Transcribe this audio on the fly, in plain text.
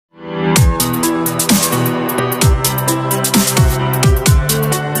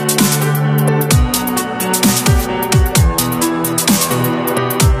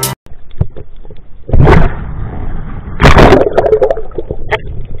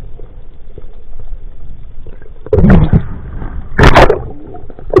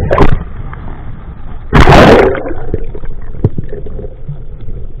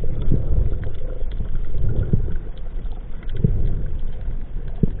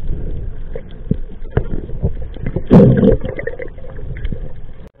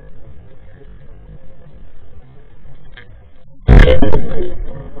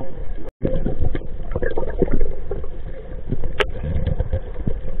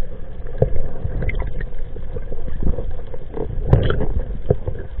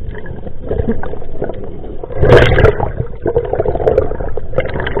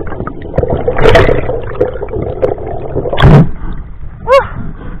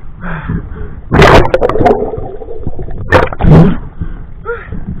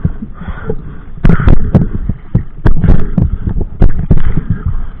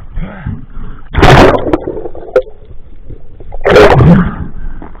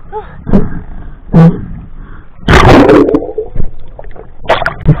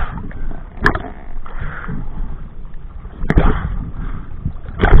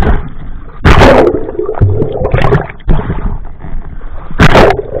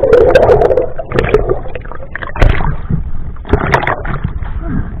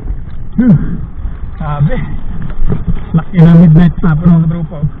Sabi, laki ng midnight stopper mga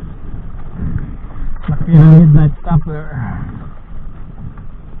katropa. Laki ng midnight stopper.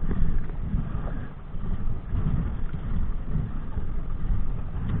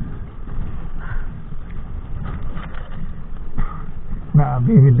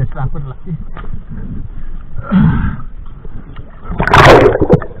 Grabe, midnight stopper laki.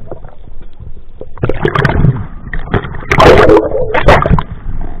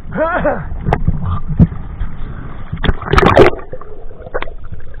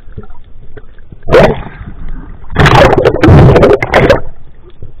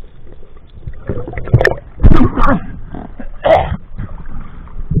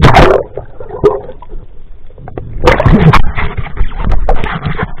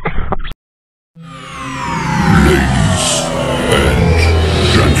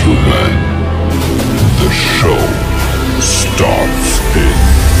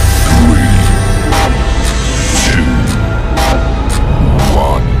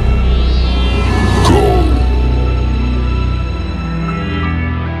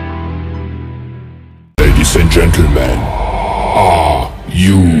 Ladies and gentlemen, are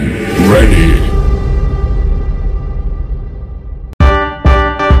you ready?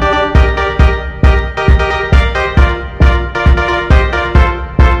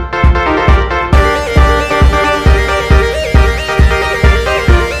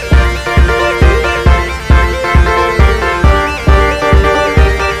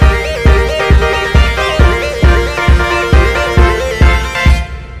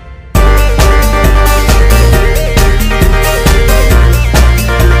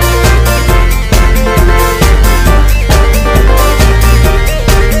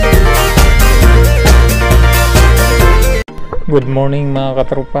 Good morning mga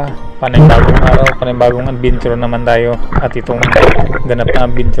katropa. Panibagong araw, panibagong adventure naman tayo. At itong ganap na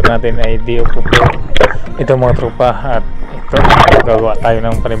adventure natin ay day of pupo. Ito mga tropa, at ito gagawa tayo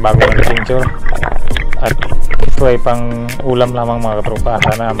ng panibagong adventure. At ito ay pang ulam lamang mga katropa.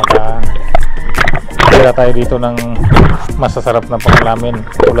 Sana makatira tayo dito ng masasarap na pangulamin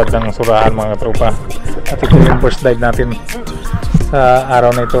tulad ng surahan mga katropa. At ito yung first dive natin sa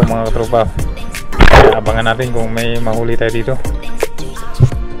araw na ito mga katropa. Abangan natin kung may mahuli tayo dito.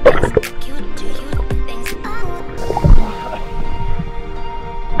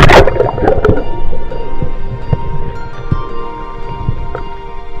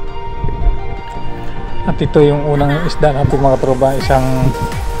 At ito yung unang isda natin mga tropa. Isang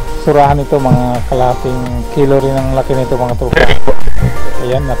surahan ito, mga kalahating kilo rin ang laki nito mga tropa.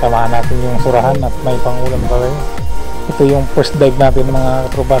 Ayan, natamaan natin yung surahan at may pangulam pa rin. Ito yung first dive natin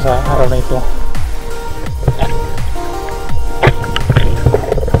mga tropa sa araw na ito.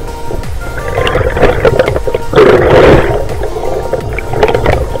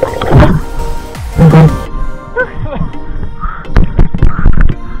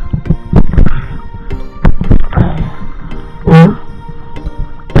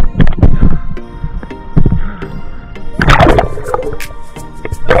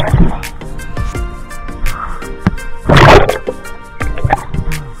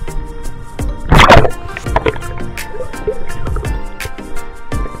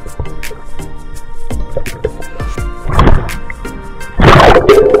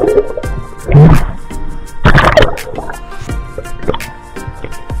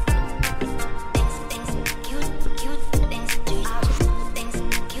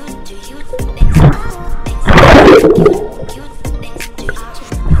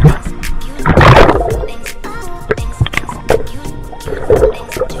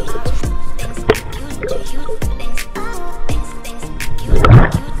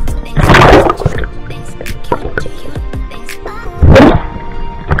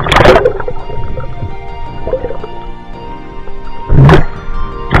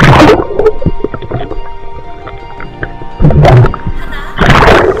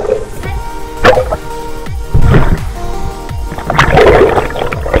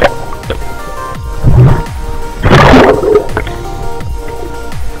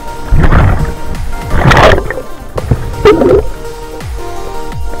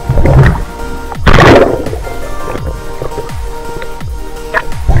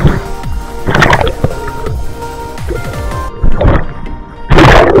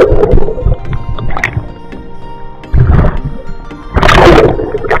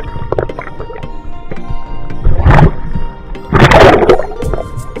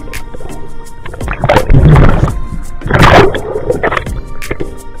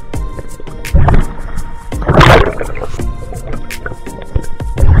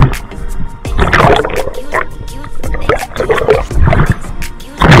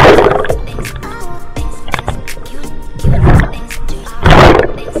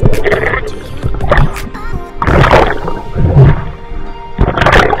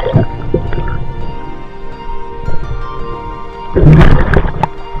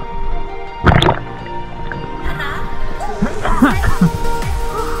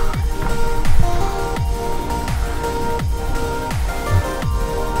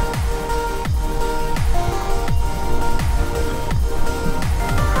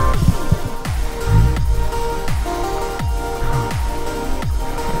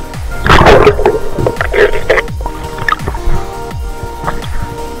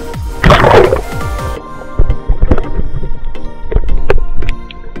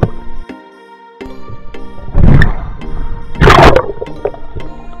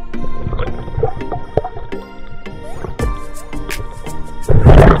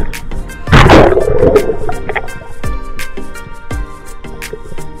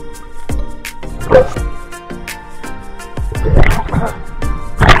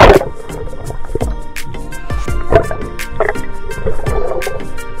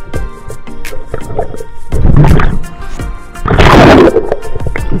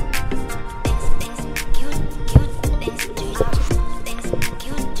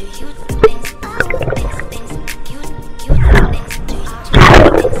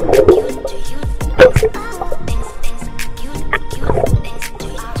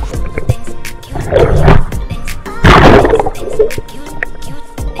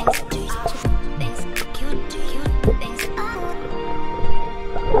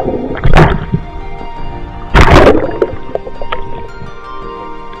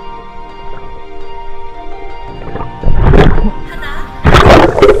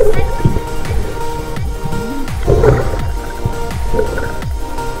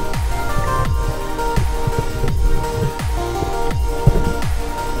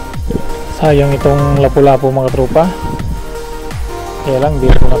 Sayang itong lapu-lapu mga tropa. Kaya lang di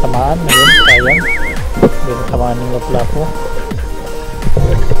ko natamaan. Ayun, sayang. Di natamaan yung lapu-lapu.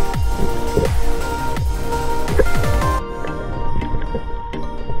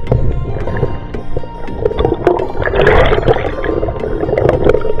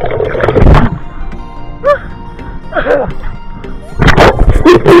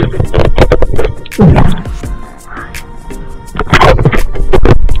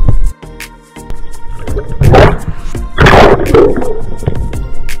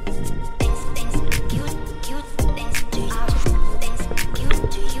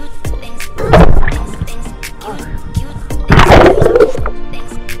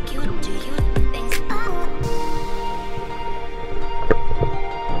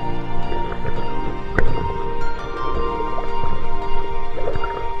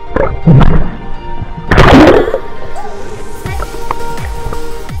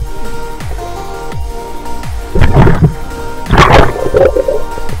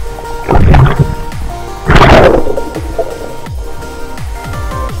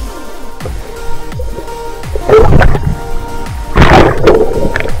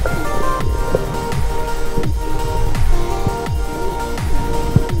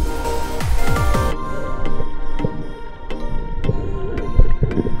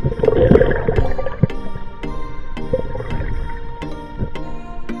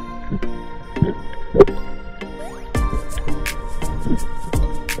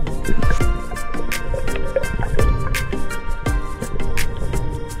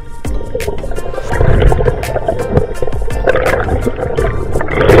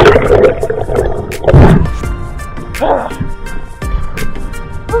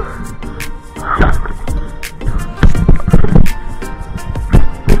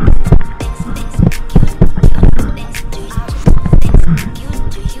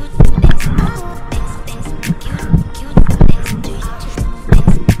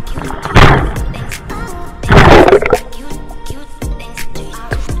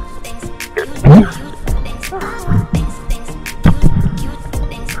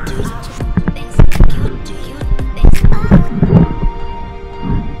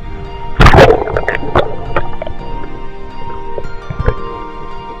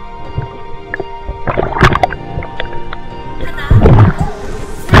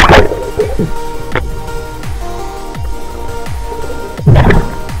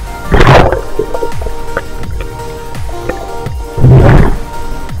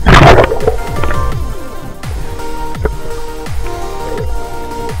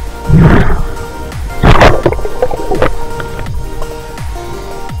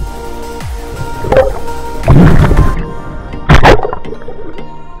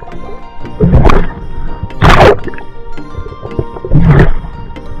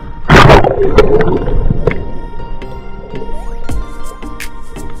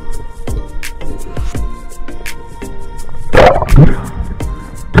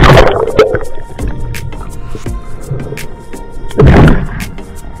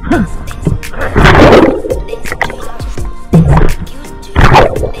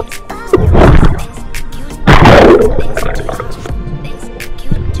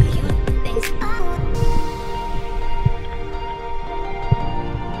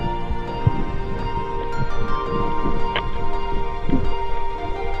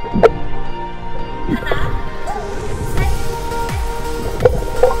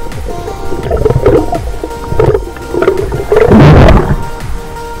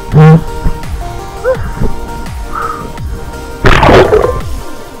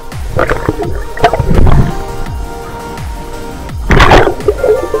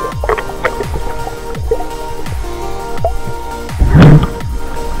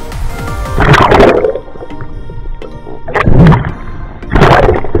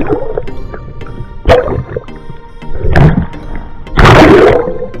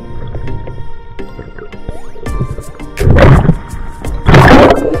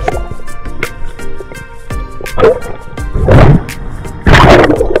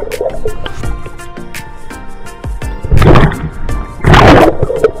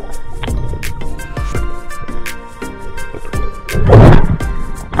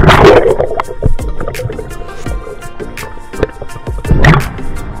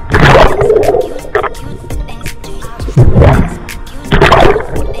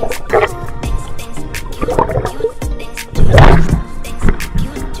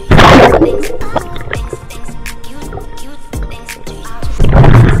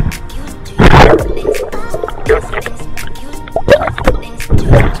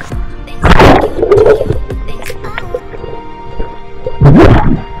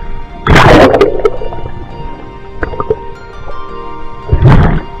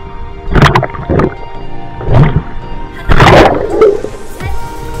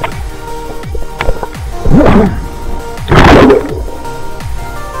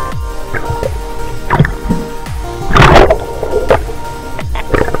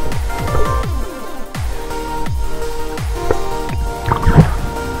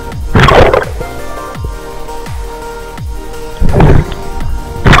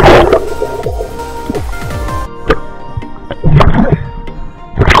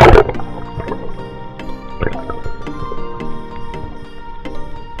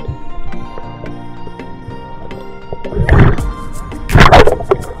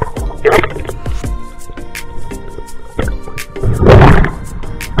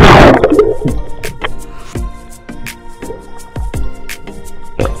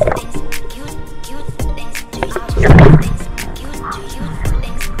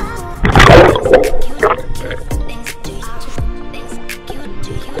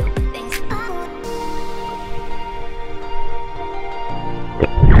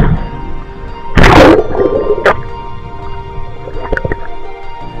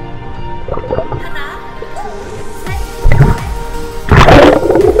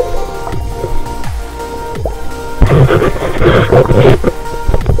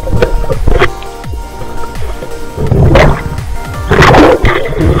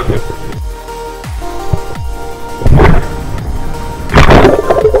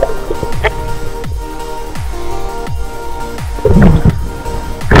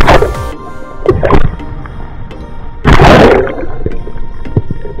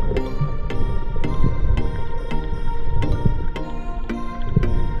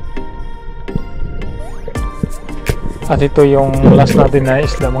 At ito yung last natin na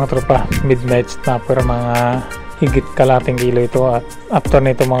isla mga tropa, midnight snapper, mga higit kalating kilo ito. At after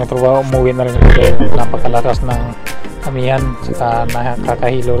nito mga tropa, umuwi na rin dahil napakalakas ng amihan, saka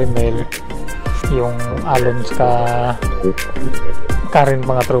nakakahilo rin dahil yung alon saka karin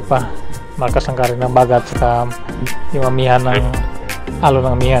mga tropa, malakas ang karin ng bagat, saka yung amihan ng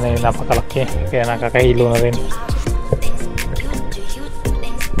alon ng amihan ay napakalaki kaya nakakahilo na rin.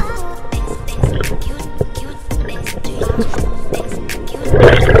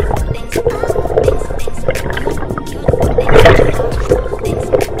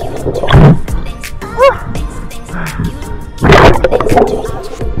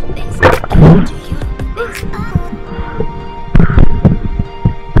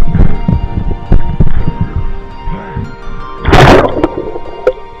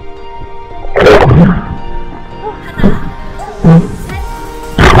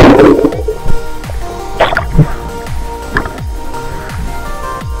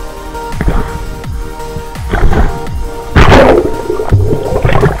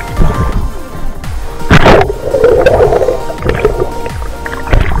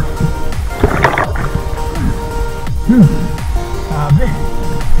 Sabi,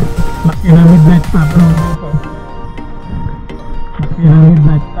 laki na midnight stopper. Laki na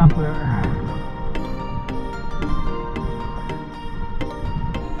midnight stopper.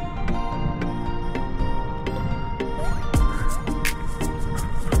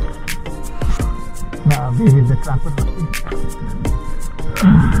 Sabi, midnight stopper laki.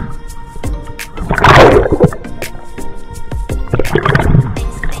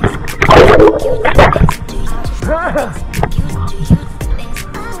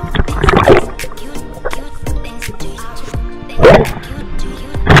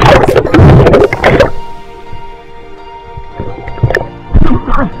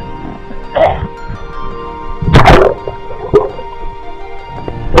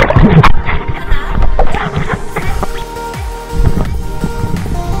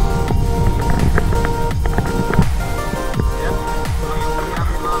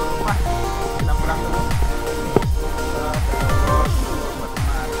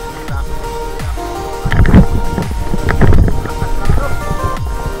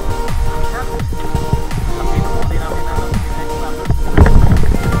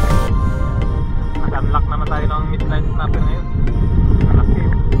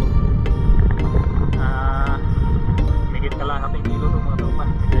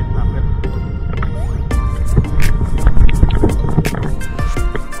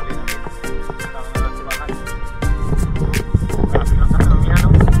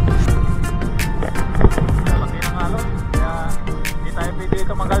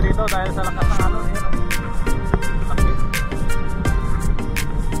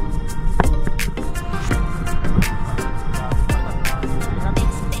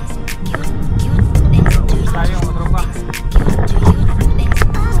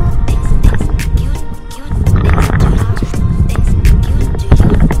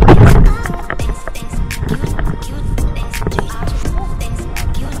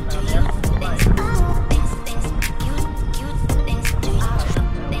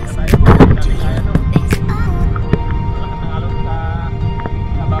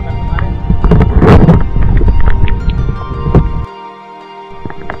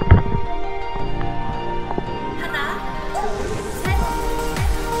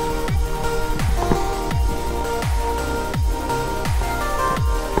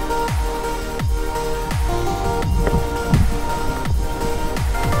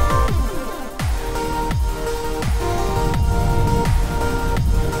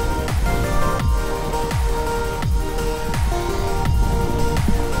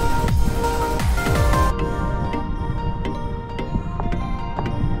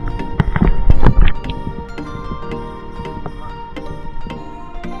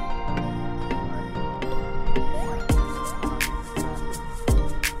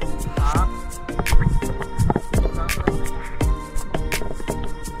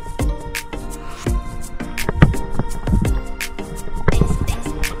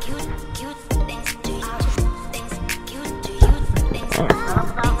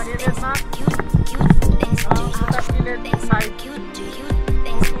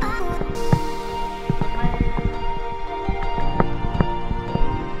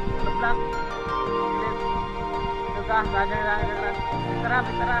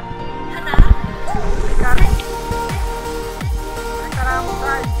 tara. Hana? Tara. Tara mo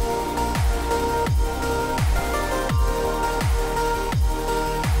try.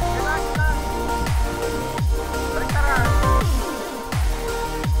 Relax lang. Tara.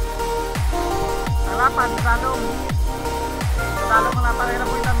 Salapan, salong. Salong na pala na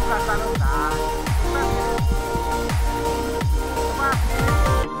po itan mo ka salong.